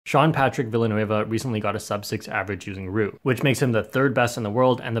Sean Villanueva recently got a sub-6 average using Roux, which makes him the 3rd best in the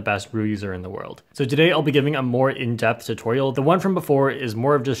world and the best Roux user in the world. So today I'll be giving a more in-depth tutorial. The one from before is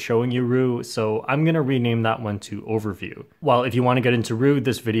more of just showing you Roux, so I'm gonna rename that one to Overview. While if you want to get into Roux,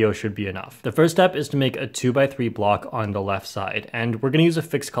 this video should be enough. The first step is to make a 2x3 block on the left side, and we're gonna use a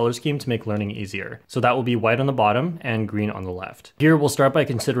fixed color scheme to make learning easier. So that will be white on the bottom and green on the left. Here we'll start by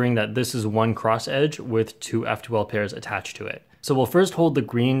considering that this is one cross edge with 2 F12 pairs attached to it. So we'll first hold the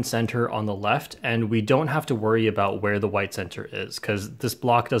green center on the left, and we don't have to worry about where the white center is because this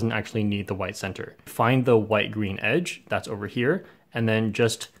block doesn't actually need the white center. Find the white-green edge, that's over here, and then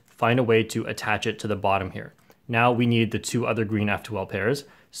just find a way to attach it to the bottom here. Now we need the 2 other green F12 pairs.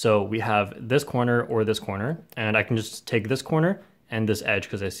 So we have this corner or this corner, and I can just take this corner and this edge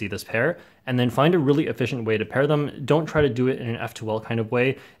because I see this pair, and then find a really efficient way to pair them. Don't try to do it in an F2L kind of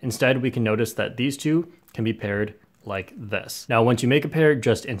way. Instead, we can notice that these two can be paired like this. Now, once you make a pair,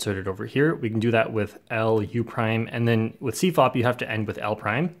 just insert it over here. We can do that with L, U prime, and then with CFOP, you have to end with L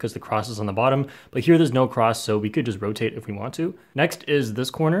prime because the cross is on the bottom, but here there's no cross, so we could just rotate if we want to. Next is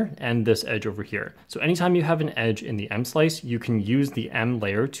this corner and this edge over here. So anytime you have an edge in the M slice, you can use the M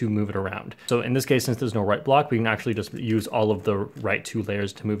layer to move it around. So in this case, since there's no right block, we can actually just use all of the right 2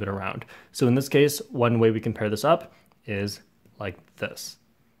 layers to move it around. So in this case, one way we can pair this up is like this.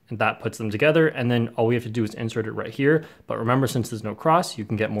 And that puts them together, and then all we have to do is insert it right here. But remember, since there's no cross, you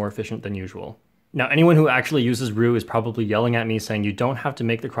can get more efficient than usual. Now, anyone who actually uses Roux is probably yelling at me saying you don't have to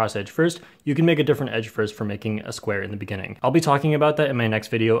make the cross edge first. You can make a different edge first for making a square in the beginning. I'll be talking about that in my next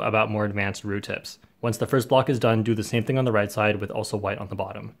video about more advanced Roux tips. Once the first block is done, do the same thing on the right side with also white on the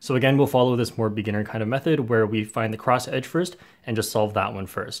bottom. So again, we'll follow this more beginner kind of method where we find the cross edge first and just solve that one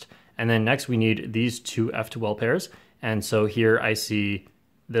first. And then next we need these 2 F2L pairs. And so here I see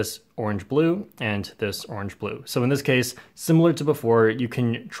this orange blue and this orange blue. So in this case, similar to before, you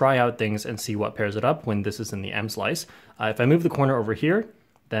can try out things and see what pairs it up when this is in the M slice. If I move the corner over here,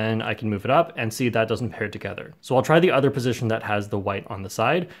 then I can move it up and see that doesn't pair together. So I'll try the other position that has the white on the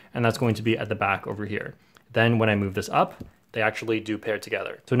side, and that's going to be at the back over here. Then when I move this up, they actually do pair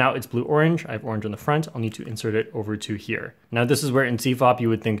together. So now it's blue-orange, I have orange on the front, I'll need to insert it over to here. Now this is where in CFOP you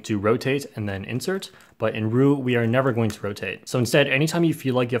would think to rotate and then insert, but in Roux we are never going to rotate. So instead, anytime you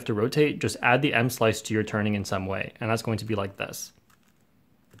feel like you have to rotate, just add the M slice to your turning in some way, and that's going to be like this.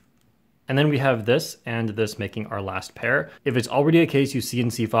 And then we have this and this making our last pair. If it's already a case you see in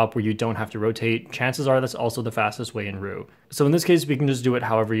CFOP where you don't have to rotate, chances are that's also the fastest way in Roux. So in this case, we can just do it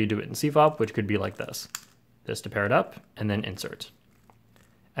however you do it in CFOP, which could be like this. This to pair it up, and then insert.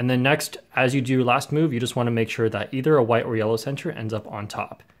 And then next, as you do your last move, you just want to make sure that either a white or yellow center ends up on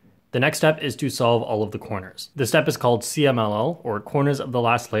top. The next step is to solve all of the corners. This step is called CMLL, or corners of the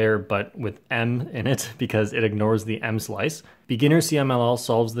last layer, but with M in it because it ignores the M slice. Beginner CMLL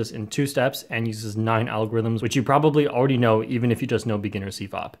solves this in 2 steps and uses 9 algorithms, which you probably already know even if you just know beginner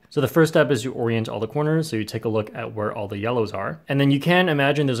CFOP. So the first step is you orient all the corners, so you take a look at where all the yellows are. And then you can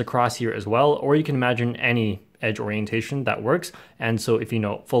imagine there's a cross here as well, or you can imagine any edge orientation that works. And so if you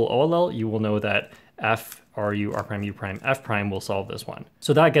know full OLL, you will know that F, R, U, R prime, U prime, F prime will solve this one.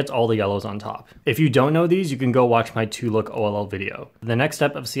 So that gets all the yellows on top. If you don't know these, you can go watch my 2-look OLL video. The next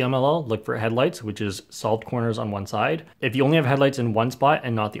step of CMLL, look for headlights, which is solved corners on one side. If you only have headlights in one spot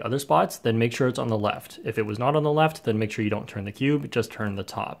and not the other spots, then make sure it's on the left. If it was not on the left, then make sure you don't turn the cube, just turn the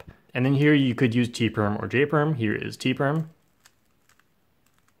top. And then here you could use T-perm or J-perm. Here is T-perm.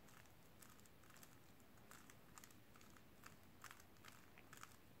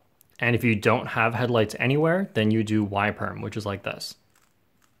 And if you don't have headlights anywhere, then you do Y-perm, which is like this.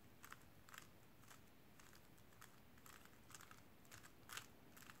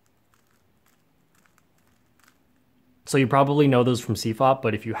 So you probably know those from CFOP,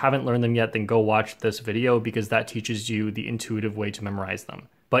 but if you haven't learned them yet, then go watch this video because that teaches you the intuitive way to memorize them.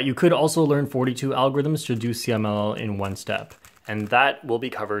 But you could also learn 42 algorithms to do CMLL in 1 step, and that will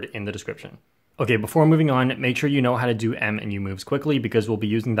be covered in the description. Okay, before moving on, make sure you know how to do M and U moves quickly because we'll be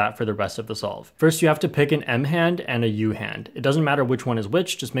using that for the rest of the solve. First, you have to pick an M hand and a U hand. It doesn't matter which one is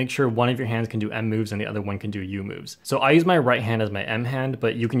which, just make sure one of your hands can do M moves and the other one can do U moves. So I use my right hand as my M hand,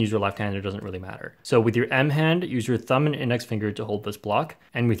 but you can use your left hand, it doesn't really matter. So with your M hand, use your thumb and index finger to hold this block,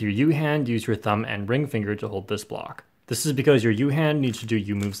 and with your U hand, use your thumb and ring finger to hold this block. This is because your U hand needs to do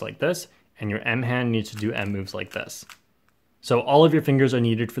U moves like this, and your M hand needs to do M moves like this. So all of your fingers are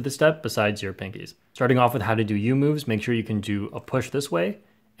needed for this step besides your pinkies. Starting off with how to do U moves, make sure you can do a push this way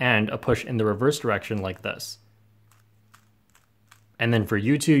and a push in the reverse direction like this. And then for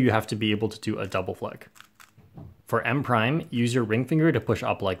U2, you have to be able to do a double flick. For M prime, use your ring finger to push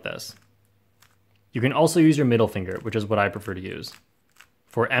up like this. You can also use your middle finger, which is what I prefer to use.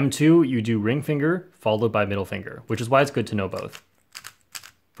 For M2, you do ring finger followed by middle finger, which is why it's good to know both.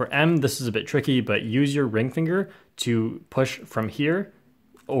 For M, this is a bit tricky, but use your ring finger to push from here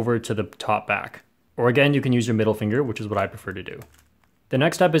over to the top back. Or again, you can use your middle finger, which is what I prefer to do. The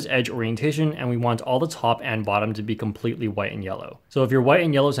next step is edge orientation, and we want all the top and bottom to be completely white and yellow. So if your white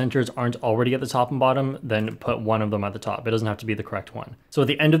and yellow centers aren't already at the top and bottom, then put one of them at the top. It doesn't have to be the correct one. So at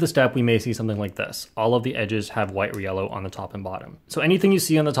the end of the step, we may see something like this. All of the edges have white or yellow on the top and bottom. So anything you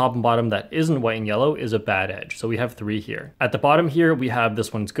see on the top and bottom that isn't white and yellow is a bad edge. So we have 3 here. At the bottom here, we have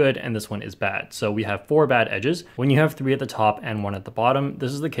this one's good and this one is bad. So we have 4 bad edges. When you have 3 at the top and 1 at the bottom,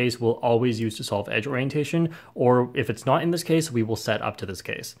 this is the case we'll always use to solve edge orientation, or if it's not in this case, we will set up to this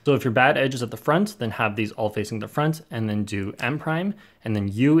case. So if your bad edge is at the front, then have these all facing the front, and then do M prime, and then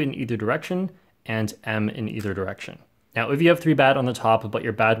U in either direction, and M in either direction. Now, if you have 3 bad on the top, but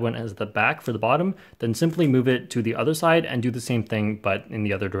your bad one is at the back for the bottom, then simply move it to the other side and do the same thing, but in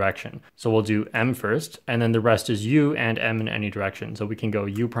the other direction. So we'll do M first, and then the rest is U and M in any direction. So we can go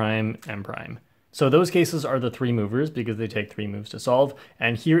U prime, M prime. So those cases are the 3 movers because they take 3 moves to solve.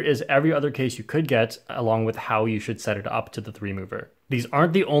 And here is every other case you could get along with how you should set it up to the 3 mover. These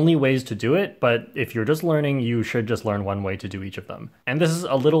aren't the only ways to do it, but if you're just learning, you should just learn one way to do each of them. And this is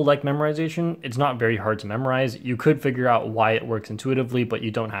a little like memorization. It's not very hard to memorize. You could figure out why it works intuitively, but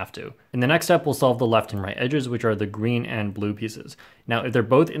you don't have to. In the next step, we'll solve the left and right edges, which are the green and blue pieces. Now, if they're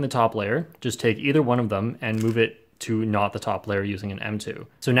both in the top layer, just take either one of them and move it to not the top layer using an M2.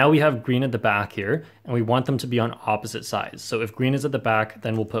 So now we have green at the back here, and we want them to be on opposite sides. So if green is at the back,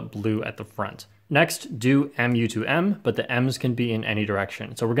 then we'll put blue at the front. Next, do MU to M, but the M's can be in any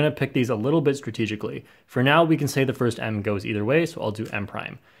direction. So we're gonna pick these a little bit strategically. For now, we can say the first M goes either way, so I'll do M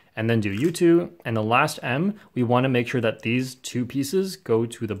prime. And then do U2, and the last M, we wanna make sure that these 2 pieces go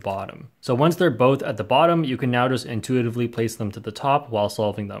to the bottom. So once they're both at the bottom, you can now just intuitively place them to the top while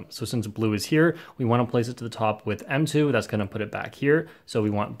solving them. So since blue is here, we wanna place it to the top with M2, that's gonna put it back here. So we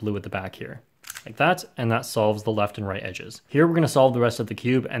want blue at the back here. Like that, and that solves the left and right edges. Here we're going to solve the rest of the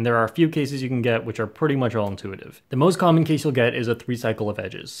cube, and there are a few cases you can get which are pretty much all intuitive. The most common case you'll get is a 3 cycle of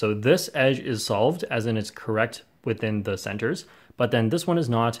edges. So this edge is solved, as in it's correct within the centers, but then this one is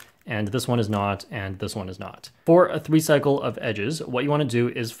not, and this one is not, and this one is not. For a 3 cycle of edges, what you want to do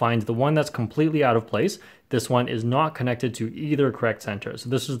is find the one that's completely out of place. This one is not connected to either correct center, so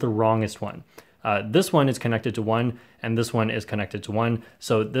this is the wrongest one. This one is connected to 1, and this one is connected to 1.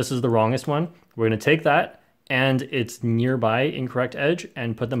 So this is the wrongest one. We're going to take that and its nearby incorrect edge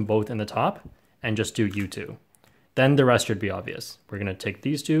and put them both in the top and just do U2. Then the rest should be obvious. We're going to take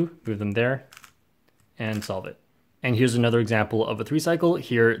these 2, move them there, and solve it. And here's another example of a 3 cycle.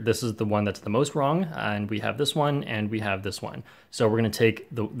 Here, this is the one that's the most wrong, and we have this one, and we have this one. So we're going to take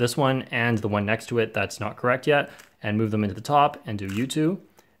this one and the one next to it that's not correct yet, and move them into the top and do U2.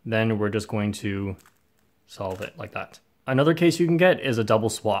 Then we're just going to solve it like that. Another case you can get is a double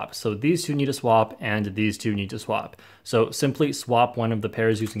swap. So these 2 need to swap and these 2 need to swap. So simply swap one of the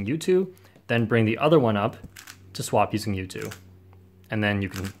pairs using U2, then bring the other one up to swap using U2. And then you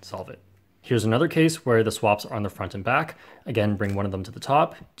can solve it. Here's another case where the swaps are on the front and back. Again, bring one of them to the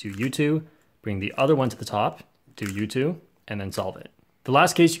top, do U2, bring the other one to the top, do U2, and then solve it. The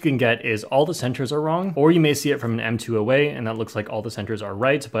last case you can get is all the centers are wrong, or you may see it from an M2 away and that looks like all the centers are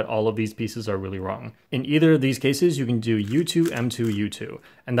right, but all of these pieces are really wrong. In either of these cases, you can do U2, M2, U2,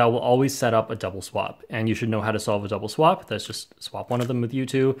 and that will always set up a double swap. And you should know how to solve a double swap. That's just swap one of them with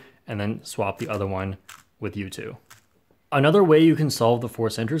U2 and then swap the other one with U2. Another way you can solve the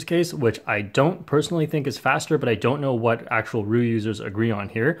 4 centers case, which I don't personally think is faster, but I don't know what actual Roux users agree on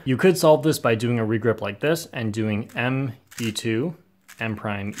here. You could solve this by doing a regrip like this and doing M, E2, M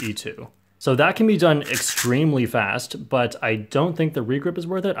prime, E2. So that can be done extremely fast, but I don't think the regrip is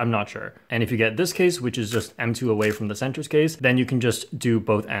worth it. I'm not sure. And if you get this case, which is just M2 away from the centers case, then you can just do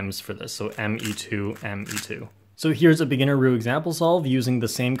both M's for this. So M, E2, M, E2. So here's a beginner Roux example solve using the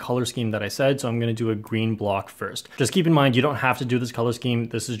same color scheme that I said. So I'm going to do a green block first. Just keep in mind, you don't have to do this color scheme.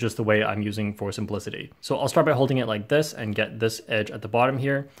 This is just the way I'm using for simplicity. So I'll start by holding it like this and get this edge at the bottom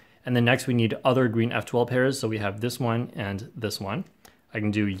here. And then next we need other green F12 pairs. So we have this one and this one. I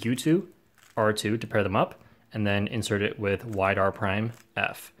can do U2, R2 to pair them up, and then insert it with wide R prime,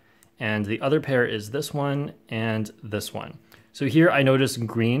 F. And the other pair is this one and this one. So here I notice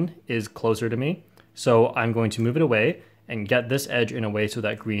green is closer to me. So I'm going to move it away and get this edge in a way so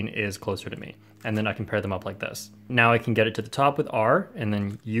that green is closer to me. And then I can pair them up like this. Now I can get it to the top with R, and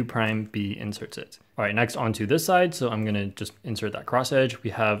then U prime B inserts it. All right, next onto this side. So I'm gonna just insert that cross edge. We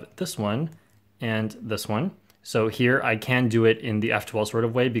have this one and this one. So here I can do it in the F12 sort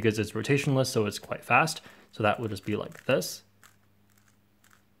of way because it's rotationless, so it's quite fast. So that will just be like this.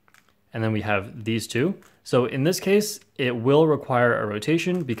 and then we have these two. So in this case, it will require a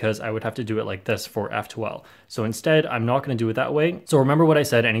rotation because I would have to do it like this for F12. So instead, I'm not going to do it that way. So remember what I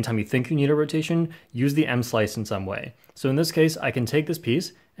said, anytime you think you need a rotation, use the M slice in some way. So in this case, I can take this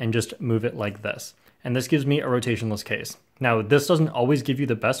piece and just move it like this. And this gives me a rotationless case. Now, this doesn't always give you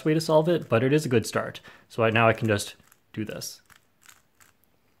the best way to solve it, but it is a good start. So now I can just do this.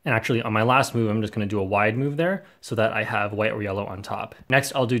 And actually on my last move, I'm just going to do a wide move there so that I have white or yellow on top.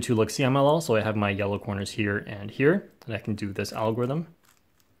 Next, I'll do 2 look CMLL. So I have my yellow corners here, and I can do this algorithm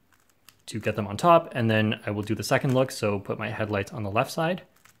to get them on top. And then I will do the second look. So put my headlights on the left side.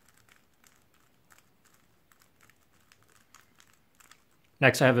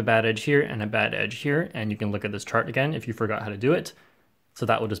 Next, I have a bad edge here and a bad edge here. And you can look at this chart again if you forgot how to do it. So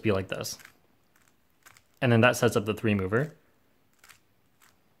that will just be like this. And then that sets up the 3 mover.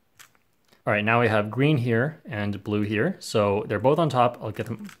 All right, now we have green here and blue here. So they're both on top. I'll get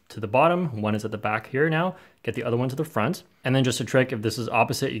them to the bottom. One is at the back here now. Get the other one to the front. And then just a trick, if this is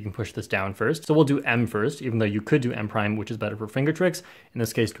opposite, you can push this down first. So we'll do M first, even though you could do M prime, which is better for finger tricks. In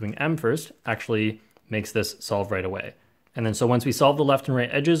this case, doing M first actually makes this solve right away. And then so once we solve the left and right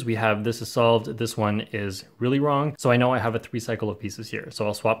edges, we have this is solved. This one is really wrong. So I know I have a 3 cycle of pieces here. So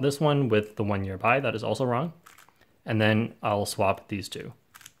I'll swap this one with the one nearby. That is also wrong. And then I'll swap these two.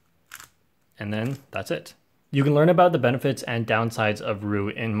 And then that's it. You can learn about the benefits and downsides of Roux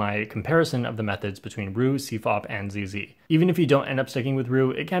in my comparison of the methods between Roux, CFOP, and ZZ. Even if you don't end up sticking with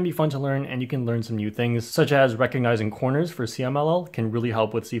Roux, it can be fun to learn and you can learn some new things, such as recognizing corners for CMLL can really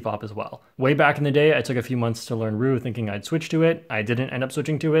help with CFOP as well. Way back in the day, I took a few months to learn Roux thinking I'd switch to it. I didn't end up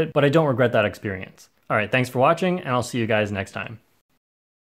switching to it, but I don't regret that experience. All right, thanks for watching, and I'll see you guys next time.